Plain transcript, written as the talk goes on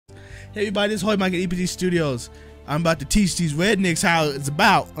Hey everybody, this is Hoy Mike at EPG Studios. I'm about to teach these rednecks how it's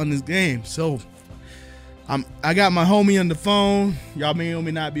about on this game. So, I got my homie on the phone. Y'all may or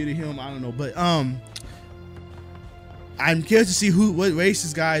may not be able to hear him. I don't know, but I'm curious to see what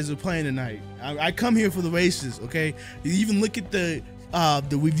races guys are playing tonight. I come here for the races, okay? You even look at the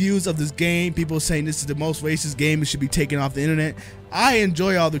reviews of this game. People saying this is the most racist game. It should be taken off the internet. I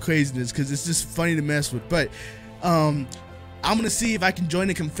enjoy all the craziness because it's just funny to mess with. But I'm gonna see if I can join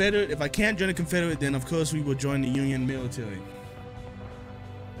the Confederate. If I can't join the Confederate, then of course we will join the Union military.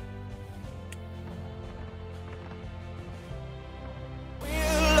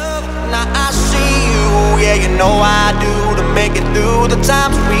 Now I see you, yeah, you know I do, to make it through the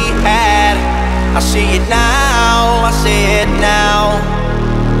times we had. I see it now, I see it now.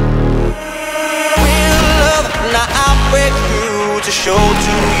 Real love, now I break through to show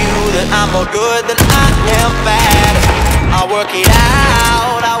to you that I'm more good than I am bad. I work it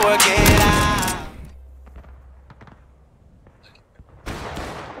out, I work it out.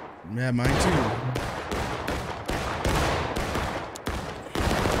 Yeah, mine too.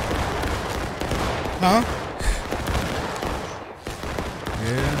 Huh?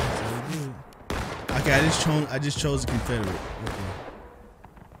 Yeah, that's what I do. Okay, I just chose the Confederate.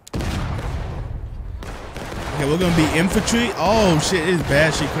 Okay, we're gonna be infantry. Oh shit, it's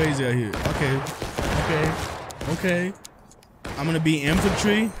bad shit crazy out here. Okay. I'm gonna be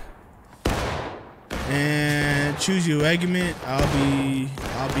infantry. And choose your regiment. I'll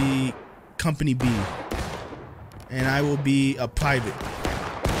be company B. And I will be a private.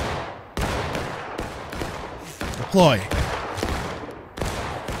 Deploy.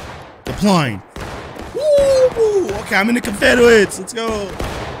 Deploying. Woo! Okay, I'm in the Confederates. Let's go.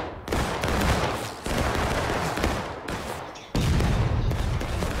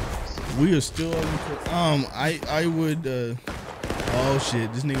 We are still on. I would. Oh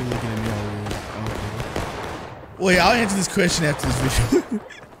shit! This nigga looking at me already. Okay. Wait, I'll answer this question after this video.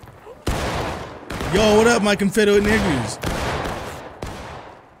 Yo, what up, my Confederate niggas?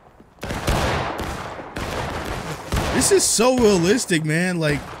 This is so realistic, man.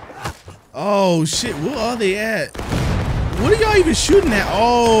 Like, oh shit, where are they at? What are y'all even shooting at?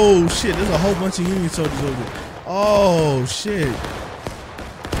 Oh shit, there's a whole bunch of Union soldiers over there. Oh shit.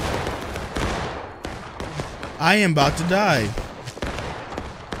 I am about to die.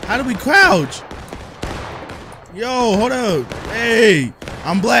 How do we crouch? Yo, hold up. Hey,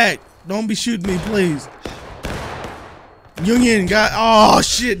 I'm black. Don't be shooting me, please. Union got. Oh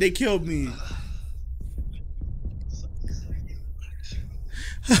shit, they killed me.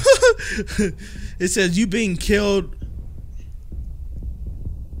 It says you being killed.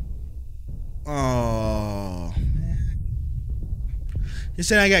 Oh man. It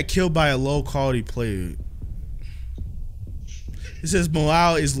said I got killed by a low quality player. It says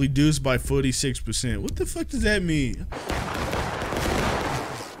morale is reduced by 46%. What the fuck does that mean?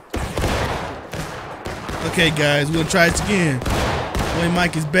 Okay guys, we're gonna try this again. Boy,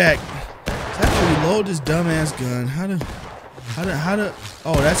 Mike is back. So I have to reload this dumbass gun. How to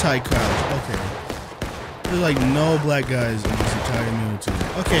oh, that's how he crouched. Okay. There's like no black guys in this entire military.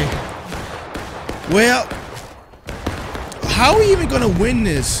 Okay. Well, how are we even gonna win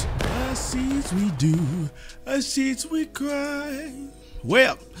this? Our seeds we do, our seeds we cry.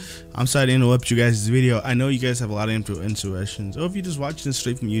 Well, I'm sorry to interrupt you guys' video. I know you guys have a lot of interactions, or if you're just watching this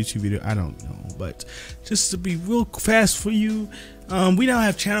straight from a YouTube video, I don't know. But just to be real fast for you, we now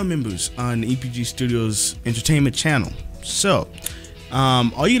have channel members on the EPG Studios Entertainment channel. So,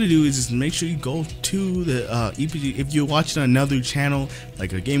 all you gotta do is just make sure you go to the EPG. If you're watching another channel,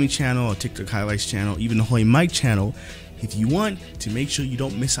 like a gaming channel, a TikTok highlights channel, even the Hoy Mike channel, if you want to make sure you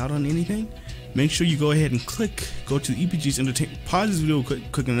don't miss out on anything, make sure you go ahead and go to the EPG's Entertainment. Pause this video,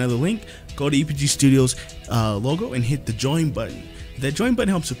 click on another link, go to EPG Studios logo, and hit the join button. That join button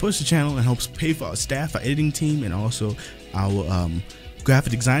helps support the channel and helps pay for our staff, our editing team, and also our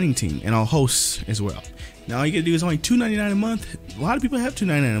graphic designing team and our hosts as well. Now all you gotta do is only $2.99 a month. A lot of people have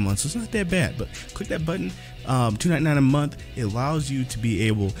 $2.99 a month, so it's not that bad. But click that button, $2.99 a month. It allows you to be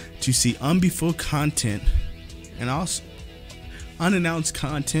able to see unbefore content and also unannounced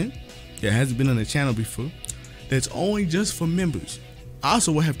content that hasn't been on the channel before. That's only just for members.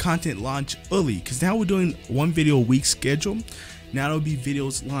 Also, we'll have content launch early because now we're doing one video a week schedule. Now there'll be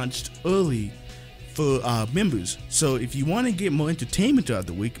videos launched early for members. So if you want to get more entertainment throughout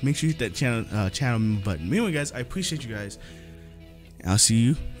the week, make sure you hit that channel member button. Anyway guys, I appreciate you guys. I'll see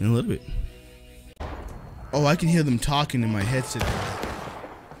you in a little bit. Oh, I can hear them talking in my headset.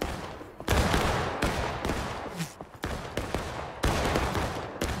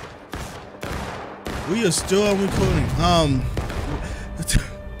 We are still recording.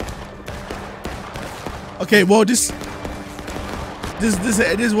 Okay, well, just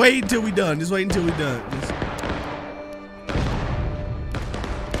wait until we done. Just wait until we done.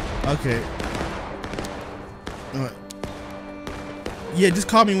 Okay. All right. Yeah, just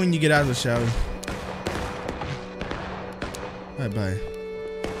call me when you get out of the shower. Bye bye.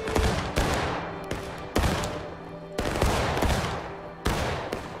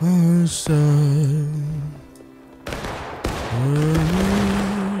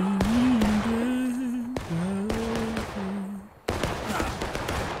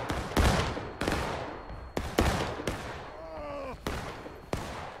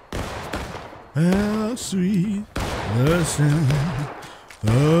 How sweet the sound,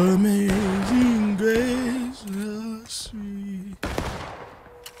 amazing grace, how sweet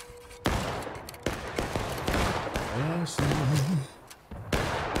the sound,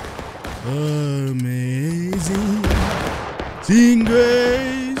 amazing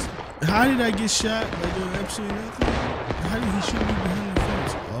grace. How did I get shot by doing absolutely nothing? How did he shoot me behind the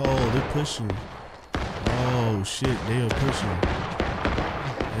fence? Oh, they're pushing. Oh shit, they are pushing.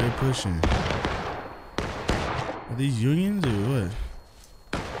 They're pushing. Are these unions or what?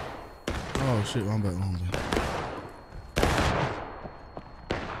 Oh shit, I'm back.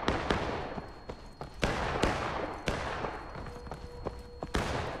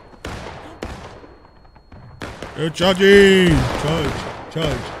 They're charging!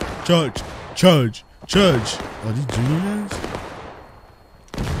 Charge! Are these unions?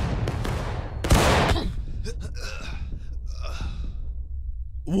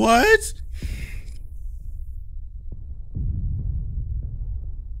 What?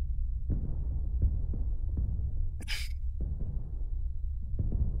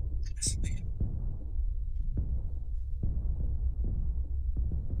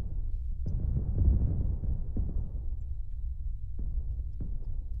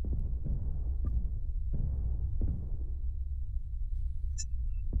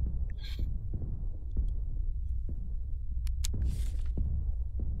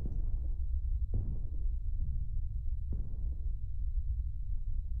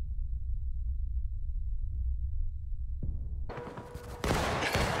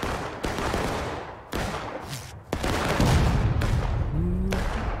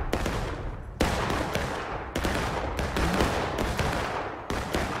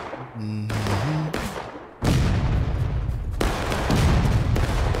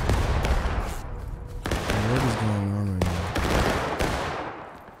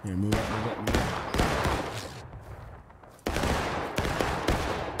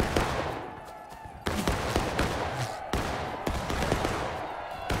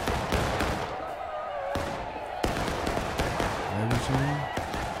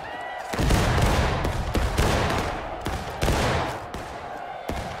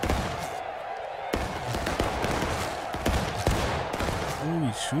 Who are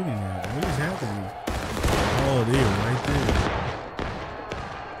we shooting at? What is happening? Oh, they're right there.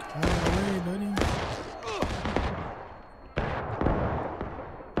 Oh, hey, buddy.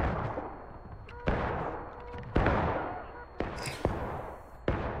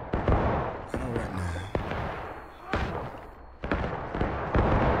 All right now.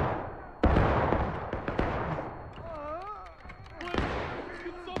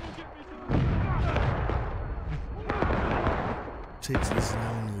 Takes this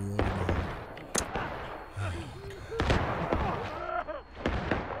long to load it.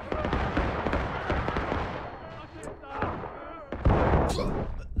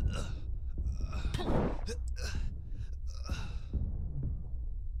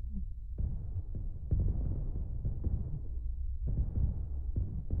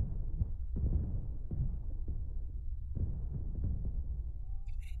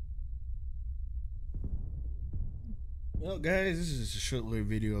 Well, guys, this is just a short little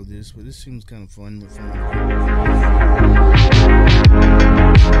video of this, but this seems kind of fun.